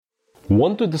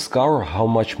Want to discover how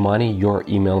much money your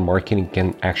email marketing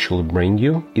can actually bring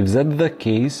you? If that's the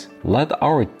case, let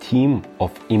our team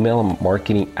of email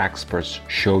marketing experts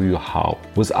show you how.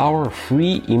 With our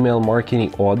free email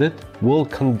marketing audit, we'll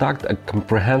conduct a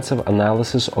comprehensive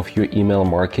analysis of your email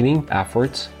marketing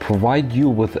efforts, provide you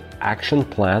with an action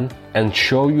plan, and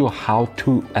show you how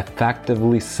to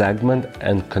effectively segment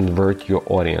and convert your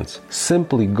audience.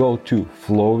 Simply go to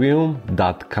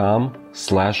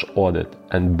flowium.com/audit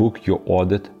and book your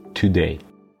audit today.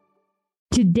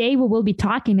 Today, we will be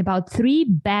talking about 3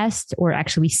 best or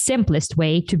actually simplest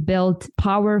way to build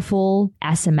powerful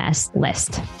SMS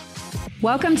list.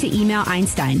 Welcome to Email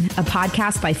Einstein, a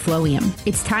podcast by Flowium.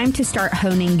 It's time to start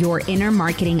honing your inner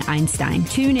marketing Einstein.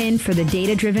 Tune in for the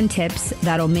data-driven tips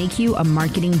that'll make you a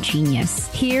marketing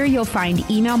genius. Here, you'll find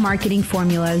email marketing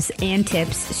formulas and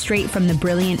tips straight from the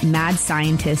brilliant mad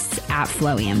scientists at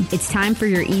Flowium. It's time for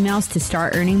your emails to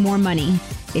start earning more money.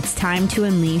 It's time to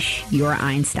unleash your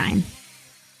Einstein.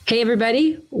 Hey,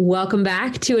 everybody. Welcome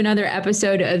back to another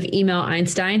episode of Email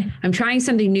Einstein. I'm trying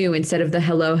something new instead of the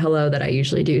hello that I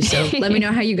usually do. So let me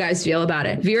know how you guys feel about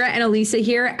it. Vera and Elisa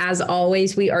here. As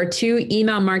always, we are 2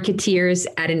 email marketeers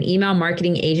at an email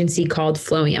marketing agency called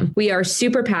Flowium. We are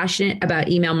super passionate about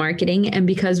email marketing. And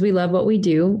because we love what we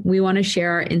do, we want to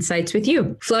share our insights with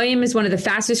you. Flowium is one of the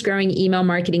fastest growing email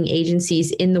marketing agencies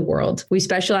in the world. We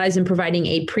specialize in providing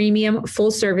a premium,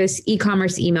 full service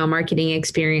e-commerce email marketing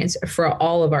experience for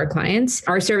all of our clients.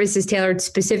 Our service is tailored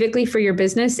specifically for your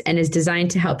business and is designed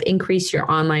to help increase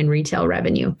your online retail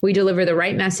revenue. We deliver the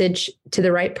right message to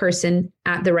the right person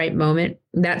at the right moment.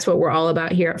 That's what we're all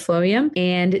about here at Flowium.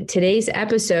 And today's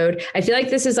episode, I feel like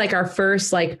this is like our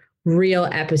first real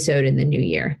episode in the new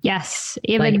year. Yes,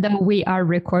 even though we are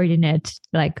recording it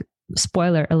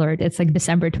spoiler alert, it's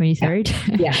December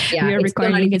 23rd. Yeah. We are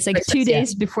recording. It's 2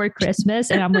 days before Christmas.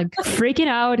 And I'm freaking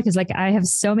out because I have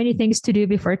so many things to do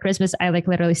before Christmas. I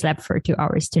literally slept for 2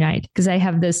 hours tonight because I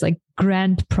have this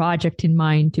grand project in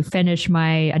mind to finish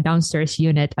my downstairs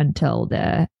unit until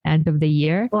the end of the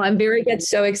year. Well, Vera gets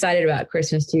so excited about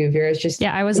Christmas too. Vera's just...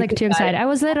 Yeah, I was too excited. I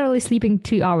was literally sleeping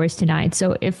 2 hours tonight.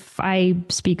 So if I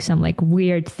speak some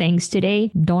weird things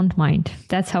today, don't mind.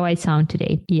 That's how I sound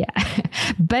today. Yeah.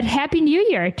 But Happy New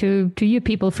Year to you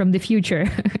people from the future.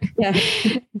 Yeah.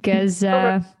 Because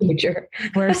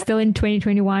we're still in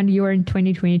 2021. You're in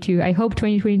 2022. I hope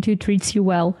 2022 treats you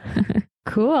well.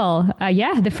 Cool.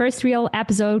 The first real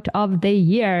episode of the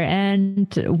year.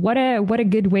 And what a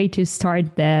good way to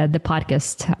start the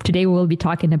podcast. Today we will be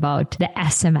talking about the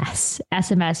SMS.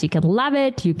 SMS, you can love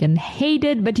it, you can hate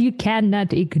it, but you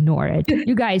cannot ignore it.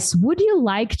 You guys, would you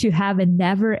like to have a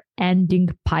never-ending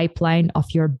pipeline of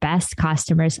your best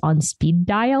customers on speed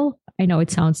dial? I know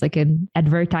it sounds like an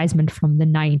advertisement from the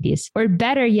 90s. Or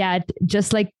better yet,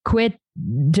 just quit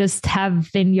just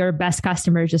having your best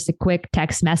customer just a quick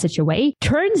text message away.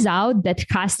 Turns out that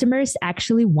customers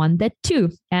actually want that too.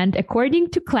 And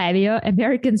according to Klaviyo,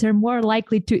 Americans are more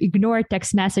likely to ignore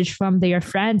text message from their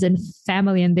friends and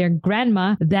family and their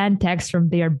grandma than text from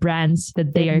their brands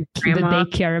that they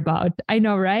care about. I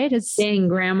know, right? Dang,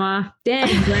 grandma.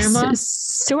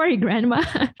 Sorry, grandma.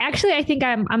 Actually, I think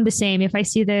I'm the same. If I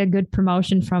see the good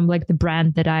promotion from the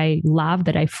brand that I love,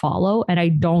 that I follow, and I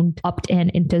don't opt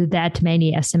into that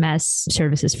many SMS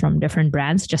services from different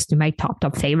brands, just to my top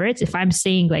favorites. If I'm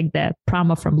seeing the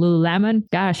promo from Lululemon,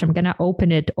 gosh, I'm going to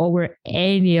open it over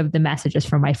any of the messages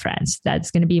from my friends.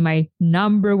 That's going to be my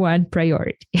number one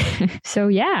priority. So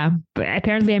yeah, but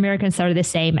apparently Americans are the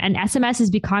same. And SMS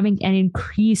is becoming an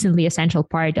increasingly essential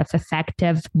part of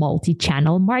effective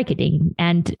multi-channel marketing.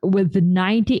 And with the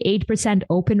 98%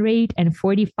 open rate and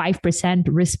 45%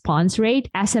 response rate,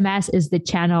 SMS is the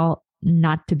channel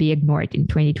not to be ignored in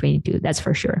 2022. That's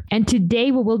for sure. And today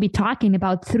we will be talking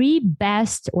about 3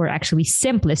 best or actually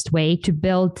simplest way to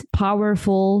build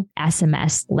powerful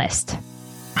SMS list.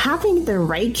 Having the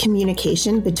right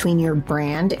communication between your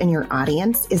brand and your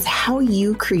audience is how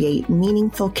you create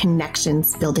meaningful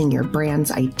connections, building your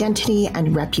brand's identity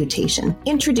and reputation.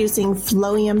 Introducing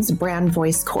Flowium's Brand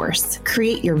Voice course.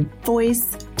 Create your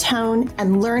voice, tone,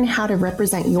 and learn how to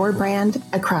represent your brand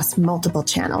across multiple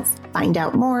channels. Find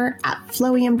out more at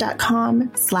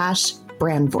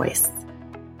flowium.com/brandvoice.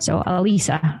 So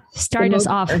Elisa, start us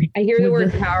off. I hear the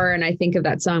word power and I think of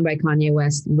that song by Kanye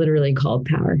West, literally called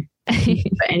Power.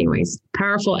 But anyways,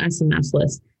 powerful SMS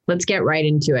list. Let's get right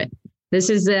into it. This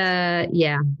is a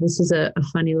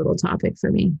funny little topic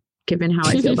for me, given how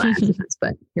I feel about SMS,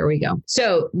 but here we go.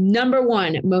 So number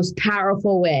one, most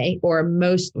powerful way, or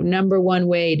number one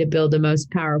way to build the most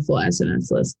powerful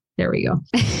SMS list. There we go.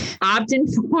 Opt-in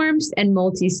forms and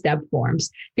multi-step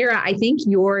forms. Vera, I think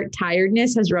your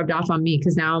tiredness has rubbed off on me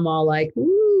because now I'm all like,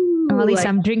 ooh. Oh, Alisa,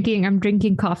 I'm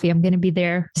drinking coffee. I'm going to be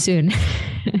there soon.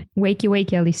 Wakey,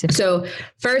 Alisa. So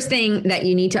first thing that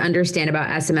you need to understand about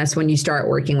SMS when you start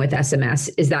working with SMS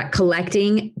is that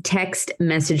collecting text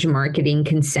message marketing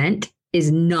consent is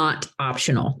not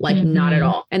optional, like not at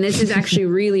all. And this is actually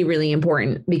really, really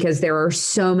important because there are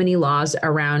so many laws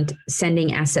around sending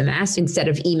SMS instead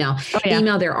of email.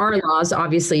 Email, there are laws,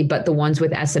 obviously, but the ones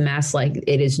with SMS, like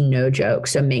it is no joke.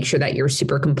 So make sure that you're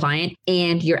super compliant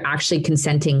and you're actually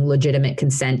consenting legitimate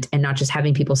consent and not just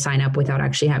having people sign up without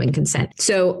actually having consent.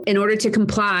 So in order to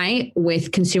comply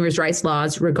with consumers' rights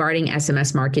laws regarding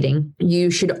SMS marketing,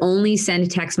 you should only send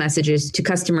text messages to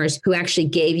customers who actually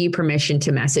gave you permission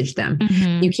to message them.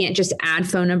 You can't just add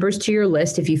phone numbers to your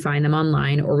list if you find them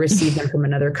online or receive them from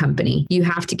another company. You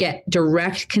have to get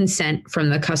direct consent from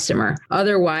the customer.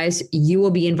 Otherwise, you will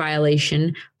be in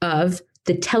violation of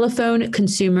the Telephone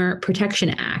Consumer Protection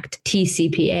Act,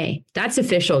 TCPA. That's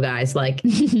official, guys. Like,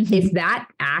 if that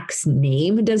act's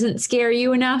name doesn't scare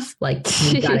you enough, like,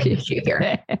 you got an issue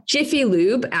here. Jiffy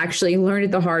Lube actually learned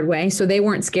it the hard way, so they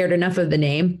weren't scared enough of the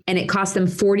name, and it cost them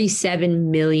 $47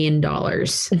 million.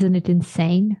 Isn't it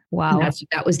insane? Wow.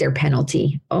 That was their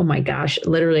penalty. Oh my gosh.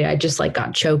 Literally, I just like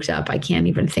got choked up. I can't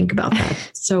even think about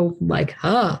that. So like,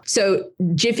 So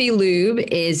Jiffy Lube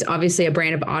is obviously a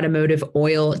brand of automotive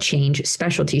oil change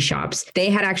specialty shops. They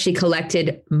had actually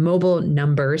collected mobile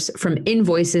numbers from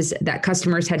invoices that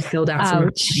customers had filled out from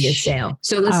a previous sale.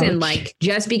 So listen, like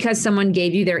just because someone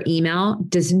gave you their email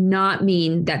does not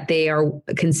mean that they are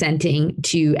consenting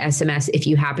to SMS if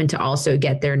you happen to also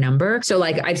get their number. So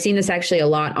like I've seen this actually a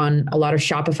lot on a lot of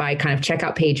Shopify kind of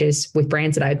checkout pages with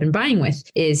brands that I've been buying with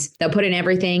is they'll put in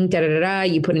everything,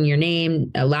 you put in your name,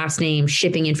 last name,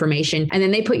 shipping information, and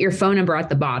then they put your phone number at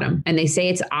the bottom and they say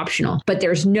it's optional, but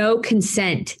there's no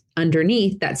consent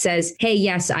underneath that says, hey,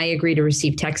 yes, I agree to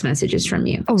receive text messages from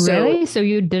you. Oh, really? So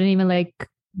you didn't even like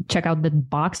check out the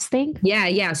box thing?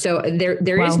 Yeah. So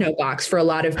there is no box for a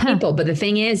lot of people. But the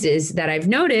thing is that I've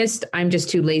noticed, I'm just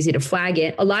too lazy to flag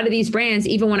it. A lot of these brands,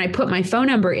 even when I put my phone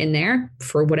number in there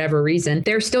for whatever reason,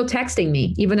 they're still texting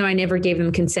me, even though I never gave them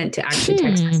consent to actually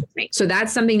text message me. So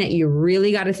that's something that you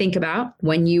really got to think about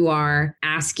when you are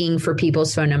asking for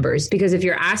people's phone numbers. Because if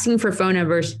you're asking for phone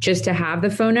numbers just to have the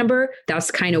phone number, that's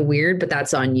kind of weird, but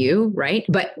that's on you, right?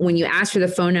 But when you ask for the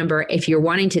phone number, if you're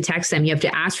wanting to text them, you have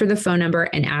to ask for the phone number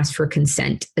and ask for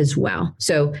consent as well.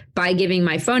 So by giving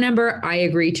my phone number, I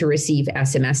agree to receive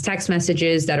SMS text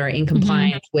messages that are in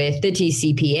compliance with the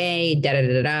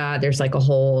TCPA, There's like a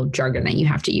whole jargon that you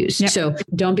have to use. Yep. So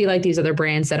don't be like these other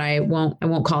brands that I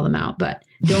won't call them out, but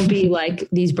don't be like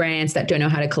these brands that don't know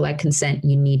how to collect consent.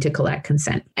 You need to collect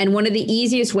consent. And one of the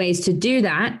easiest ways to do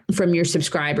that from your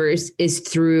subscribers is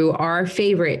through our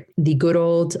favorite, the good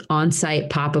old on-site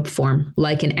pop-up form,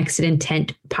 like an exit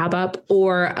intent pop-up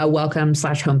or a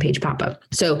welcome/homepage pop-up.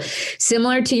 So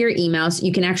similar to your emails,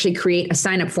 you can actually create a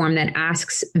sign-up form that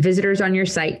asks visitors on your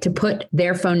site to put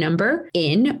their phone number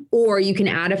in, or you can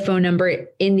add a phone number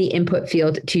in the input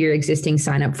field to your existing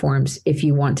sign-up forms if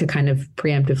you want to kind of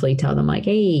preemptively tell them like,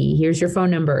 hey, here's your phone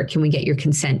number. Can we get your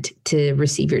consent to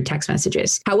receive your text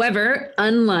messages? However,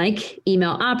 unlike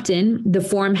email opt-in, the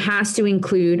form has to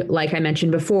include, like I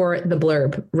mentioned before, the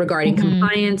blurb regarding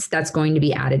compliance that's going to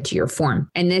be added to your form.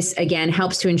 And this, again,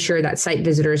 helps to ensure that site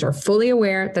visitors are fully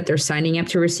aware that they're signing up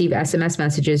to receive SMS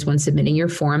messages when submitting your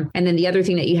form. And then the other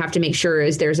thing that you have to make sure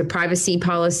is there's a privacy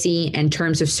policy and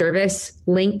terms of service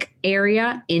link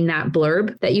area in that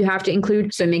blurb that you have to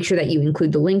include. So make sure that you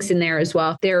include the links in there as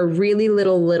well. There are really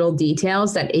little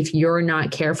details that if you're not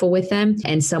careful with them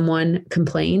and someone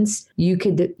complains, you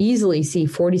could easily see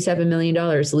 $47 million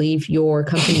leave your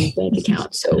company's bank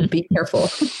account. So be careful.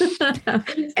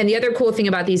 And the other cool thing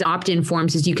about these opt-in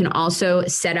forms is you can also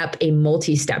set up a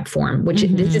multi-step form, which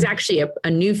this is actually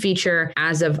a new feature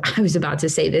as of, I was about to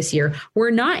say this year.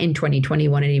 We're not in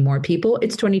 2021 anymore, people.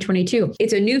 It's 2022.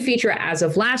 It's a new feature as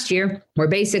of last year, where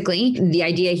basically the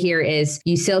idea here is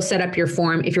you still set up your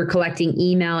form. If you're collecting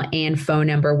email and phone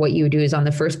number, what you would do is on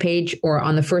the first page or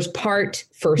on the first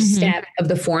step of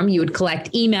the form, you would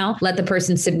collect email, let the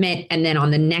person submit. And then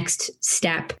on the next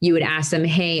step, you would ask them,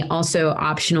 hey, also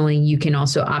optionally, you can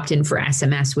also opt in for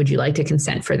SMS. Would you like to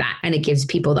consent for that? And it gives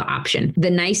people the option.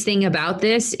 The nice thing about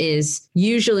this is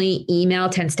usually email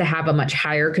tends to have a much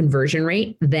higher conversion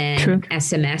rate than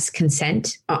SMS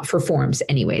consent for forms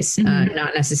anyways,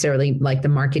 not necessarily necessarily like the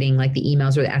marketing, like the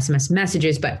emails or the SMS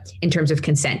messages, but in terms of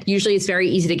consent. Usually it's very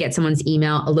easy to get someone's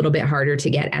email, a little bit harder to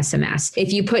get SMS.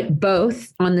 If you put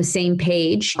both on the same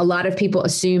page, a lot of people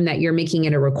assume that you're making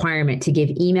it a requirement to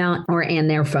give email and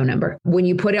their phone number. When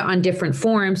you put it on different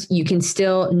forms, you can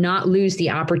still not lose the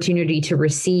opportunity to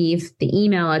receive the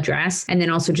email address and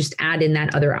then also just add in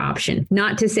that other option.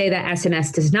 Not to say that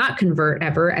SMS does not convert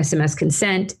ever, SMS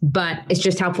consent, but it's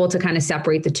just helpful to kind of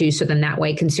separate the two. So then that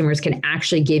way consumers can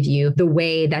actually give you the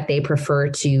way that they prefer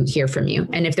to hear from you.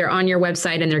 And if they're on your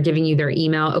website and they're giving you their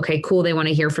email, okay, cool, they want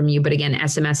to hear from you. But again,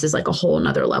 SMS is like a whole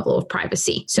nother level of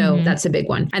privacy. So that's a big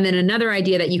one. And then another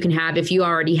idea that you can have, if you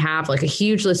already have like a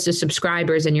huge list of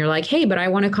subscribers and you're like, hey, but I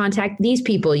want to contact these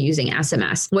people using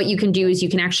SMS. What you can do is you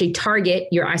can actually target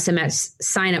your SMS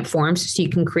signup forms. So you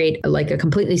can create like a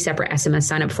completely separate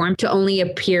SMS signup form to only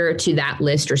appear to that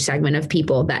list or segment of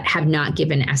people that have not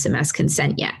given SMS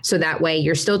consent yet. So that way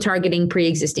you're still targeting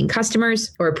pre-existing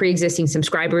customers or pre-existing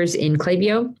subscribers in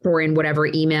Klaviyo or in whatever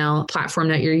email platform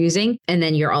that you're using. And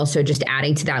then you're also just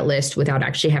adding to that list without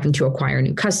actually having to acquire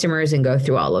new customers and go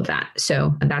through all of that.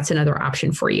 So that's another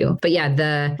option for you. But yeah,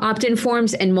 the opt-in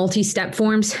forms and multi-step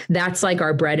forms, that's like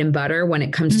our bread and butter when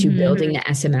it comes to building the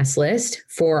SMS list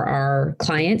for our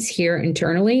clients here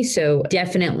internally. So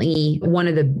definitely one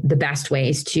of the best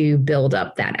ways to build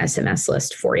up that SMS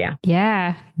list for you.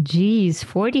 Yeah. Geez,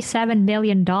 $47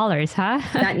 million, huh?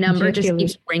 That number just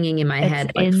keeps ringing in my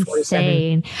head. Like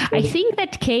insane. I think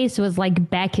that case was like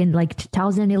back in like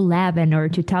 2011 or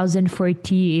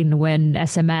 2014 when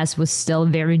SMS was still a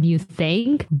very new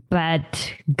thing.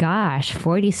 But gosh,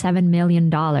 $47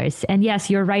 million. And yes,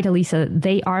 you're right, Elisa.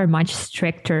 They are much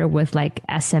stricter with like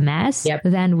SMS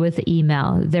than with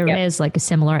email. There is like a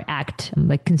similar act,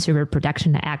 like Consumer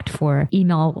Protection Act for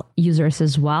email users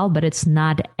as well, but it's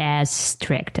not as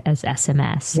strict as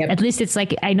SMS. At least it's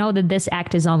like, I know that this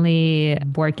act is only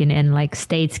working in like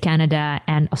States, Canada,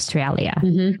 and Australia.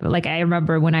 Like I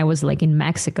remember when I was like in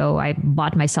Mexico, I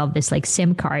bought myself this like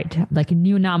SIM card, like a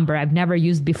new number I've never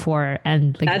used before.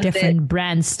 And like different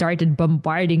brands started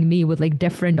bombarding me with like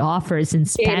different offers in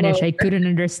Spanish. I couldn't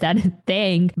understand a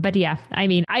thing. But yeah, I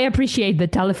mean, I appreciate the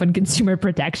Telephone Consumer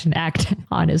Protection Act,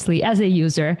 honestly, as a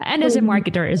user and as a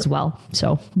marketer as well.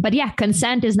 So, but yeah,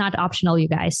 consent is not optional, you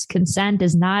guys. Consent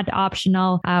is not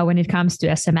optional when it comes to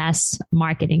SMS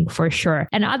marketing, for sure.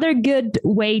 Another good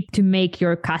way to make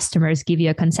your customers give you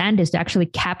a consent is to actually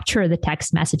capture the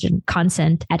text message and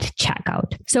consent at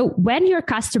checkout. So when your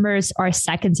customers are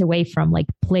seconds away from like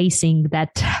placing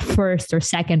that first or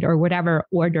second or whatever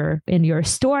order in your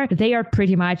store, they are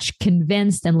pretty much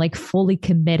convinced and like fully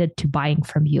committed to buying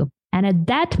from you. And at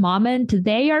that moment,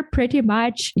 they are pretty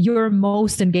much your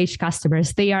most engaged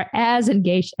customers. They are as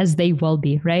engaged as they will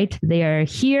be, right? They are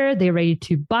here, they're ready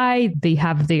to buy, they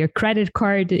have their credit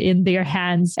card in their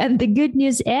hands. And the good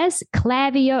news is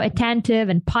Klaviyo, Attentive,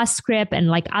 and Postscript, and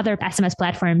like other SMS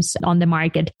platforms on the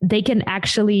market, they can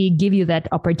actually give you that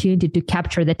opportunity to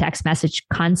capture the text message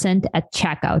consent at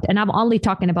checkout. And I'm only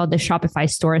talking about the Shopify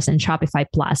stores and Shopify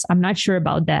Plus. I'm not sure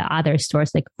about the other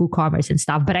stores like WooCommerce and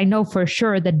stuff, but I know for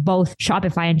sure that both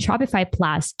Shopify and Shopify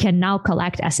Plus can now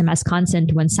collect SMS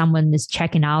consent when someone is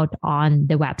checking out on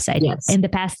the website. Yes. In the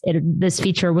past, this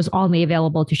feature was only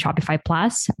available to Shopify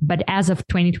Plus, but as of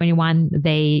 2021,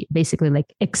 they basically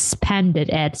like expanded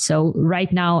it. So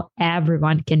right now,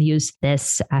 everyone can use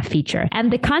this feature.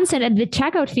 And the consent and the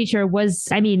checkout feature was,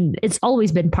 I mean, it's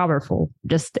always been powerful.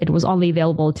 Just it was only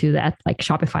available to that like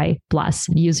Shopify Plus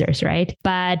users, right?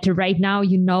 But right now,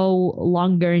 you no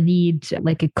longer need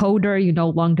like a coder. You no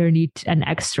longer need an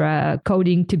extra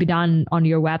coding to be done on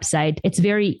your website. It's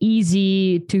very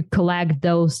easy to collect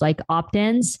those like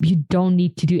opt-ins. You don't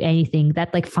need to do anything.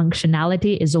 That like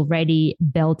functionality is already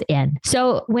built in.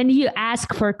 So when you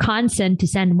ask for consent to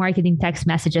send marketing text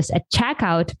messages at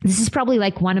checkout, this is probably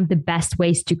like one of the best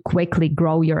ways to quickly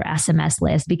grow your SMS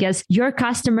list, because your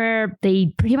customer, they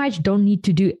pretty much don't need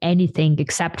to do anything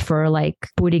except for like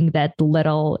putting that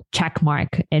little check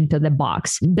mark into the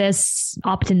box. This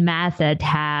opt-in method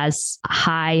has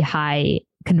high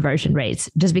conversion rates,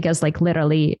 just because like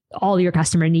literally all your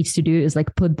customer needs to do is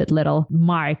like put that little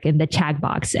mark in the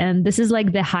checkbox. And this is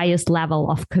like the highest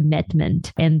level of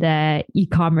commitment in the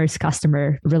e-commerce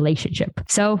customer relationship.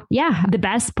 So yeah, the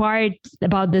best part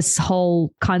about this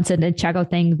whole consent and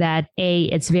checkout thing that A,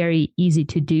 it's very easy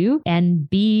to do, and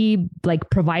B, like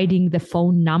providing the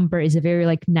phone number is a very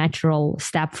like natural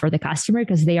step for the customer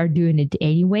because they are doing it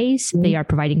anyways. They are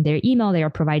providing their email, they are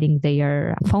providing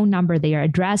their phone number, their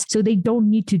address. So they don't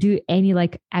need to do any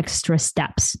like extra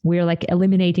steps. We're like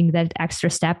eliminating that extra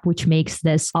step, which makes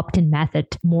this opt-in method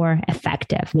more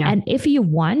effective. Yeah. And if you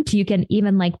want, you can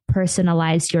even like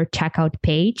personalize your checkout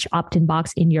page, opt-in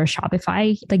box in your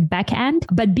Shopify like backend,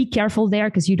 but be careful there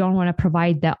because you don't want to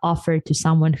provide the offer to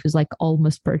someone who's like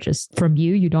almost purchased from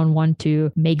you. You don't want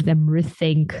to make them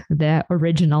rethink the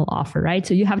original offer, right?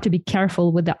 So you have to be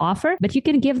careful with the offer, but you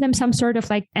can give them some sort of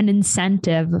like an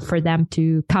incentive for them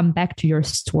to come back to your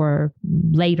store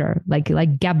later, like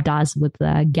Gap does with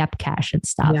the Gap Cash and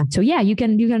stuff. Yeah. So yeah, you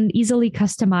can easily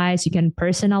customize, you can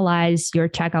personalize your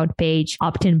checkout page,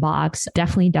 opt-in box.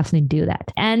 Definitely do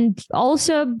that. And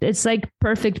also it's like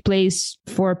perfect place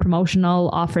for promotional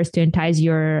offers to entice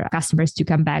your customers to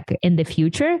come back in the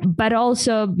future. But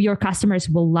also your customers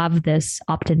will love this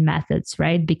opt-in methods,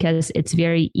 right? Because it's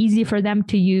very easy for them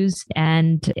to use.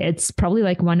 And it's probably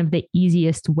like one of the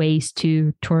easiest ways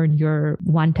to turn your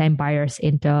one-time buyers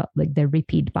into like the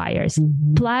repeat buyers.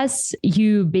 Mm-hmm. Plus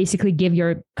you basically give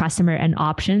your customer an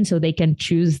option so they can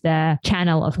choose the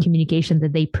channel of communication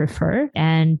that they prefer.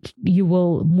 And you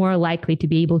will more likely to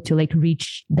be able to like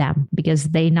reach them because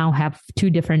they now have two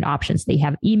different options. They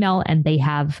have email and they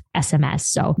have SMS.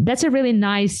 So that's a really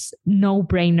nice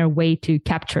no-brainer way to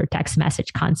capture text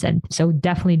message content. So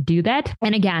definitely do that.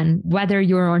 And again, whether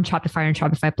you're on Shopify or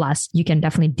Shopify Plus, you can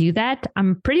definitely do that.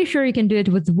 I'm pretty sure you can do it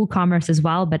with WooCommerce as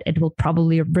well, but it will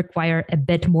probably require a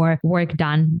bit more work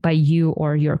done by you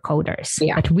or your coders.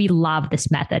 Yeah. But we love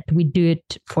this method. We do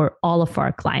it for all of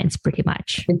our clients pretty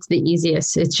much. It's the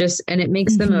easiest. It's just, and it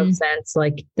makes the most sense.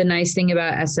 Like the nice thing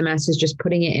about SMS is just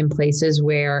putting it in places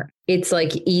where it's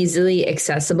like easily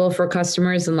accessible for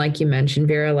customers. And like you mentioned,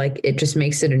 Vera, like it just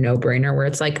makes it a no-brainer where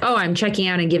it's like, oh, I'm checking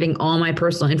out and giving all my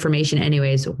personal information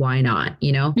anyways. Why not?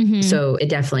 You know? Mm-hmm. So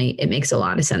it makes a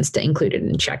lot of sense to include it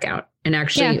in checkout. And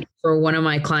actually for one of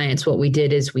my clients, what we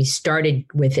did is we started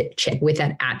with it, with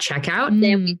that at checkout.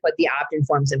 Then we put the opt-in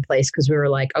forms in place because we were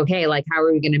like, okay, like how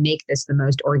are we going to make this the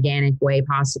most organic way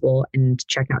possible? And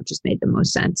checkout just made the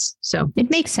most sense. So it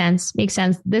makes sense.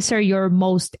 These are your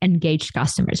most engaged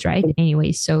customers, right?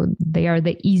 Anyway, so they are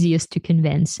the easiest to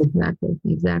convince. Exactly.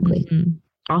 Mm-hmm.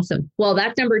 Awesome. Well,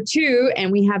 that's number 2. And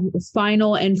we have the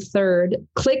final and third,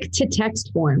 click to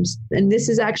text forms. And this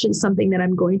is actually something that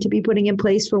I'm going to be putting in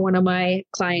place for one of my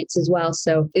clients as well.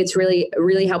 So it's really,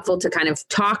 really helpful to kind of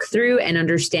talk through and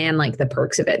understand like the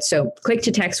perks of it. So click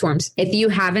to text forms. If you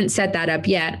haven't set that up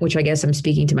yet, which I guess I'm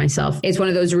speaking to myself, it's one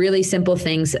of those really simple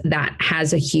things that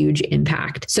has a huge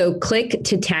impact. So click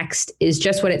to text is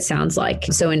just what it sounds like.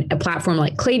 So in a platform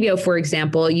like Klaviyo, for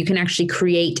example, you can actually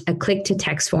create a click to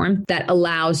text form that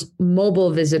allows mobile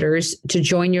visitors to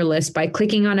join your list by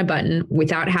clicking on a button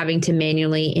without having to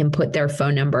manually input their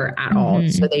phone number at all.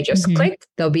 So they just click,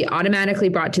 they'll be automatically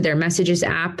brought to their Messages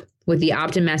app with the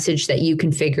opt-in message that you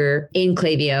configure in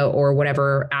Klaviyo or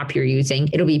whatever app you're using.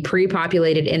 It'll be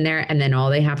pre-populated in there, and then all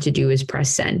they have to do is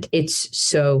press send. It's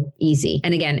so easy.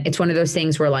 And again, it's one of those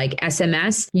things where like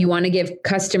SMS, you want to give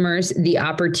customers the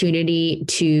opportunity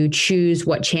to choose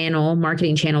what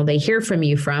marketing channel they hear from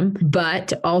you from,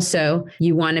 but also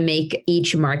you want to make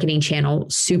each marketing channel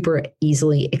super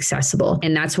easily accessible.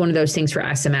 And that's one of those things for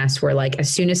SMS where like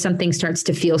as soon as something starts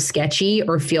to feel sketchy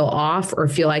or feel off or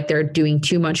feel like they're doing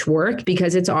too much work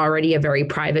because it's already a very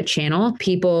private channel,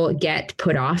 people get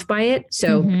put off by it.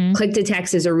 So click to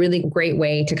text is a really great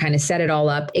way to kind of set it all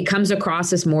up. It comes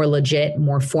across as more legit,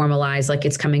 more formalized, like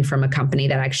it's coming from a company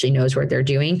that actually knows what they're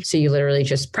doing. So you literally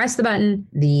just press the button,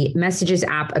 the Messages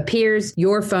app appears,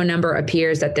 your phone number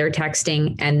appears that they're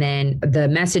texting, and then the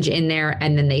message in there,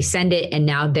 and then they send it. And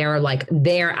now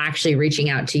they're actually reaching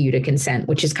out to you to consent,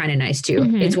 which is kind of nice too.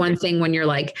 It's one thing when you're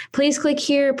like, please click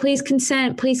here, please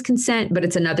consent, but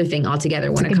it's another thing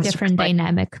altogether when it's a different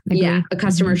dynamic. Yeah, a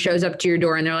customer shows up to your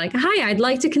door and they're like, hi, I'd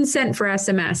like to consent for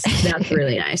SMS. That's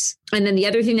really nice. And then the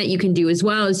other thing that you can do as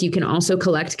well is you can also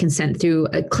collect consent through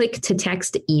a click to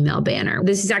text email banner.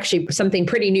 This is actually something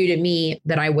pretty new to me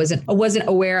that I wasn't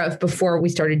aware of before we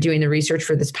started doing the research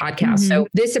for this podcast. So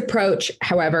this approach,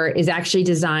 however, is actually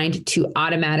designed to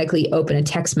automatically open a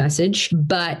text message,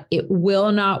 but it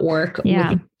will not work with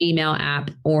an email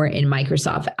app or in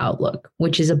Microsoft Outlook,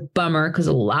 which is a bummer because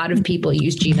a lot of people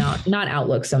use Gmail, not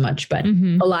Outlook so much, but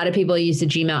a lot of people use the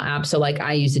Gmail app. So like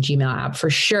I use the Gmail app for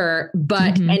sure,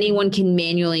 but anyone can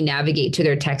manually navigate to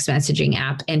their text messaging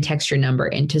app and text your number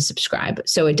in to subscribe.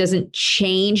 So it doesn't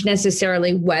change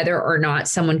necessarily whether or not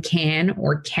someone can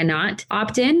or cannot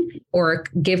opt in or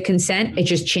give consent. It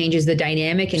just changes the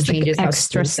dynamic and changes how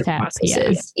extra step.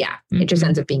 It just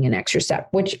ends up being an extra step,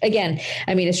 which again,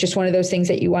 I mean, it's just one of those things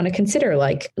that you want to consider.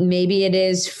 Like maybe it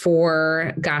is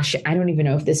for, I don't even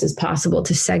know if this is possible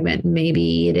to segment.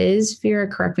 Maybe it is, Vera,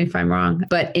 correct me if I'm wrong.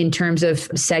 But in terms of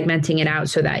segmenting it out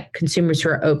so that consumers who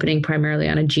are opening primarily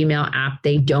on a Gmail app,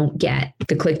 they don't get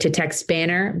the click to text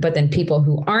banner, but then people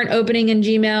who aren't opening in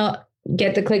Gmail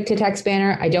get the click to text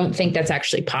banner. I don't think that's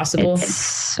actually possible.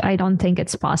 I don't think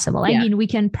it's possible. Yeah. I mean, we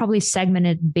can probably segment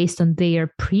it based on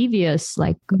their previous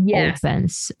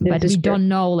opens, but we don't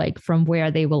know like from where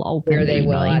they will open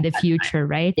in the future,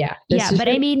 right? Yeah. But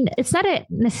I mean, it's not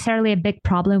necessarily a big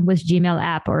problem with Gmail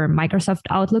app or Microsoft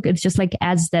Outlook. It's just like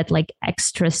adds that like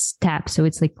extra step. So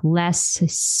it's like less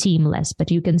seamless, but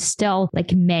you can still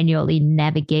like manually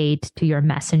navigate to your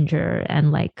messenger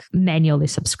and like manually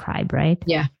subscribe, right?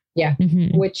 Yeah. Yeah.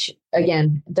 Mm-hmm. Which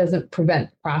again, doesn't prevent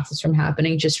the process from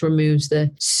happening, just removes the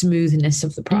smoothness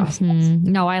of the process. Mm-hmm.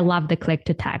 No, I love the click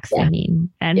to text. Yeah. I mean,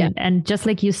 and just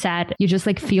like you said, you just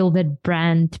like feel that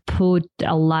brand put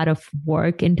a lot of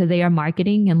work into their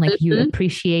marketing and like you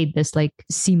appreciate this like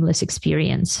seamless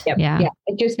experience. Yep. Yeah.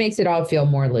 It just makes it all feel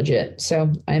more legit. So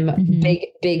I'm a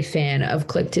big fan of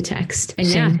click to text.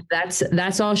 And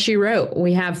that's all she wrote.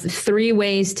 We have 3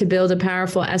 ways to build a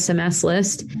powerful SMS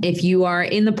list. If you are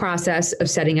in the process of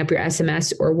setting up your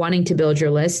SMS or wanting to build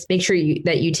your list, make sure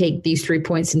that you take these 3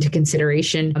 points into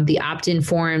consideration: the opt-in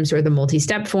forms or the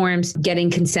multi-step forms,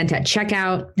 getting consent at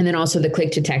checkout, and then also the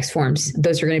click-to-text forms.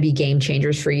 Those are going to be game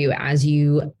changers for you as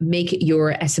you make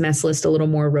your SMS list a little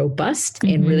more robust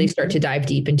and really start to dive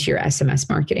deep into your SMS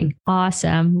marketing.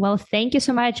 Awesome. Well, thank you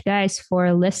so much, guys,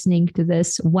 for listening to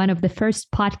this, one of the first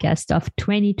podcasts of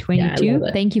 2022. Yeah,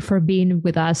 thank you for being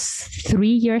with us 3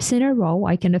 years in a row.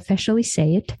 I can officially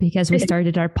say it because we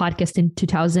started our podcast in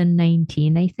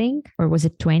 2019, I think, or was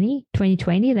it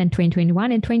 2020, then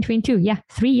 2021 and 2022. Yeah,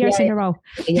 3 years in a row.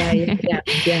 Yeah.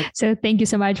 So thank you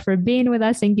so much for being with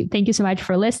us. Thank you so much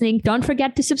for listening. Don't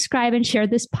forget to subscribe and share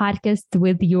this podcast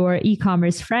with your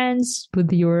e-commerce friends,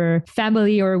 with your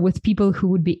family, or with people who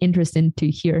would be interested to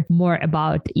hear more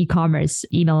about e-commerce,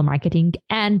 email marketing,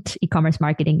 and e-commerce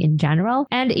marketing in general.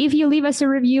 And if you leave us a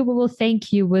review, we will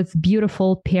thank you with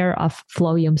beautiful pair of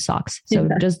Flowium socks. So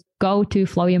just go to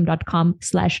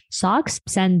flowium.com/socks,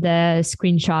 send the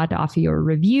screenshot of your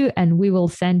review, and we will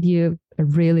send you a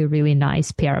really, really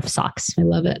nice pair of socks. I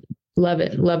love it. Love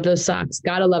it. Love those socks.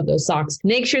 Gotta love those socks.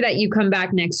 Make sure that you come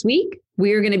back next week.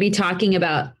 We are going to be talking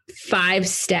about 5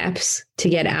 steps to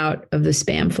get out of the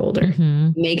spam folder.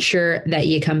 Make sure that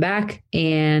you come back,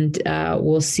 and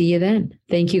we'll see you then.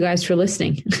 Thank you guys for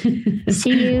listening.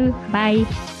 See you. Bye.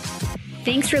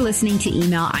 Thanks for listening to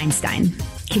Email Einstein.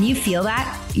 Can you feel that?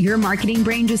 Your marketing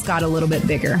brain just got a little bit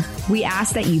bigger. We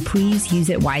ask that you please use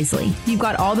it wisely. You've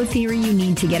got all the theory you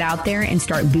need to get out there and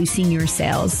start boosting your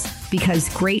sales, because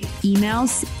great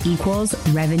emails equals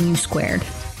revenue squared.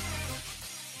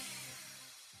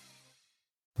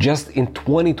 Just in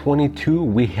 2022,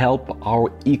 we help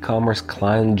our e-commerce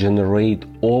client generate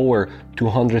over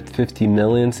 250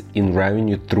 million in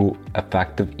revenue through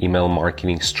effective email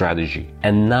marketing strategy.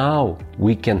 And now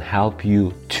we can help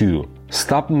you too.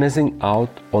 Stop missing out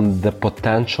on the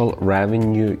potential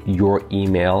revenue your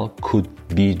email could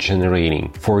be generating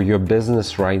for your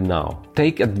business right now.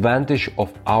 Take advantage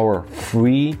of our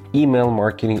free email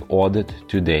marketing audit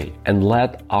today and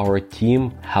let our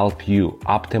team help you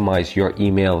optimize your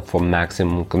email for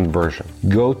maximum conversion.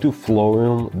 Go to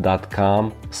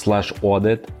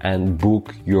flowium.com/audit and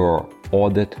book your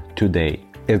audit today.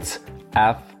 It's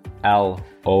flowium.com/audit.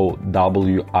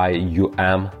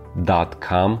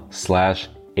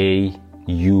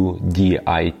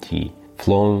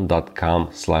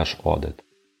 flowium.com/audit.